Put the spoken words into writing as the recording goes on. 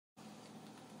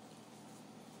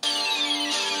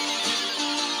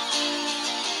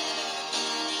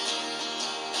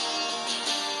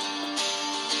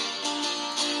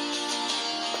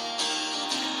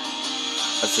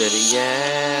said,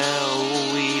 yeah,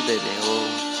 ooh, baby, oh.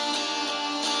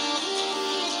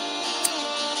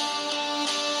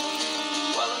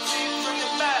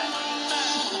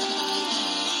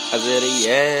 I said,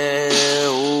 yeah,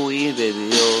 ooh, baby,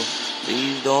 oh.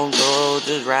 Please don't go,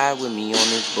 just ride with me on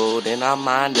this boat. And I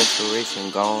mind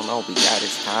desperation gone. All we got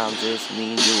is time, just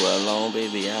me and you alone.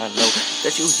 Baby, I know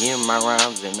that you hear my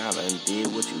rhymes, and I done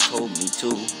did what you told me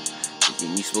to.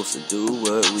 Thinking you supposed to do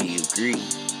what we agree.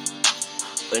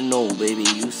 But no, baby,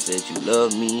 you said you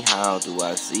love me. How do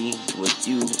I see with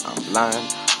you? I'm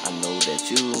blind. I know that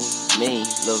you may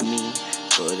love me,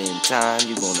 but in time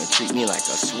you gonna treat me like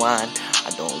a swine.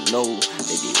 I don't know,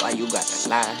 baby, why you gotta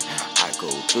lie. I go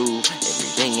through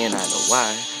everything and I know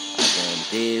why. I done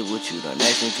did what you done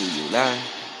asked me to, you lie.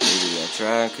 Baby, I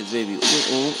try, cause baby,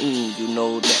 you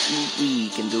know that we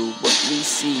can do what we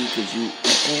see, cause you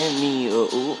and me,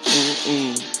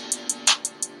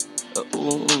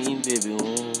 baby,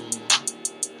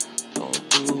 don't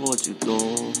do what you do.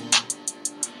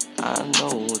 I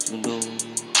know what you do.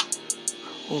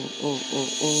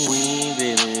 Baby,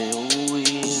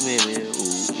 baby,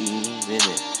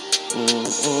 baby.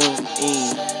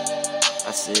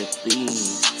 I said,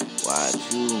 please, why'd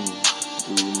you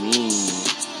do me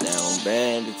down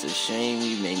bad? It's a shame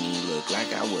you made me look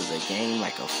like I was a game,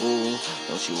 like a fool.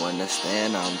 Don't you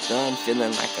understand? I'm done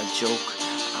feeling like a joke.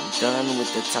 I'm done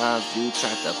with the times you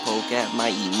tried to poke at my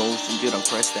emotions. You done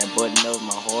pressed that button of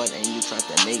my heart and you tried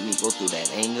to make me go through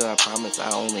that anger. I promise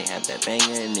I only have that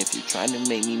banger, and if you try to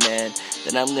make me mad,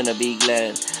 then I'm gonna be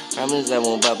glad. Promise I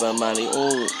won't pop a molly.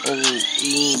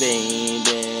 Baby.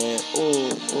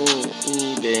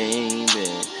 Baby.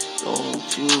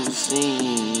 Don't you see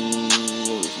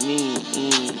it was me?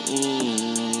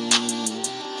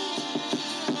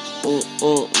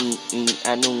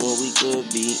 I know what we could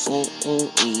be.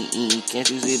 Can't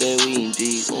you see that we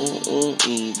G?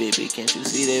 Baby, can't you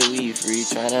see that we free?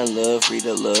 Tryna love, free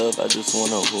to love. I just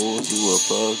wanna hold you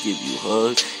above, give you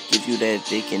hugs, give you that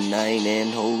dick at night,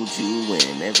 and hold you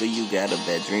whenever you got a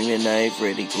bad dream at night.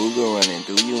 Freddy Krueger running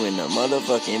through you in the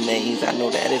motherfucking maze. I know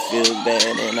that it feels bad,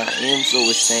 and I am so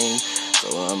ashamed. So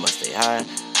I'ma stay high,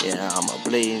 yeah, I'm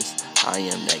ablaze. I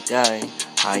am that guy.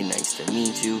 Hi, nice to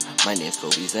meet you. My name's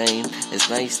Kobe Zane. It's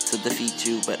nice to defeat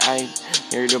you, but I'm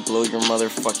here to blow your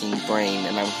motherfucking brain.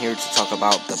 And I'm here to talk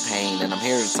about the pain. And I'm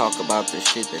here to talk about the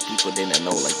shit that people didn't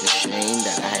know. Like the shame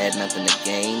that I had nothing to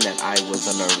gain. That I was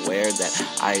unaware that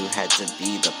I had to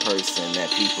be the person that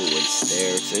people would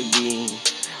stare to be.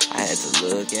 I had to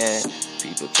look at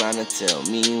people trying to tell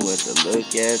me what to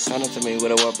look at, trying to tell me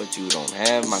what I want, but you don't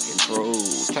have my control.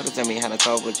 Trying to tell me how to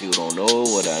talk, but you don't know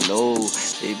what I know.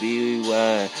 Baby,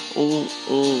 why?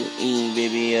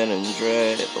 Baby, I done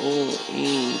tried.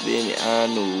 Baby, I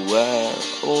know why.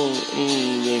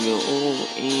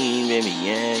 Baby,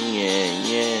 yeah.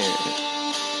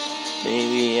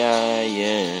 Baby,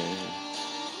 yeah.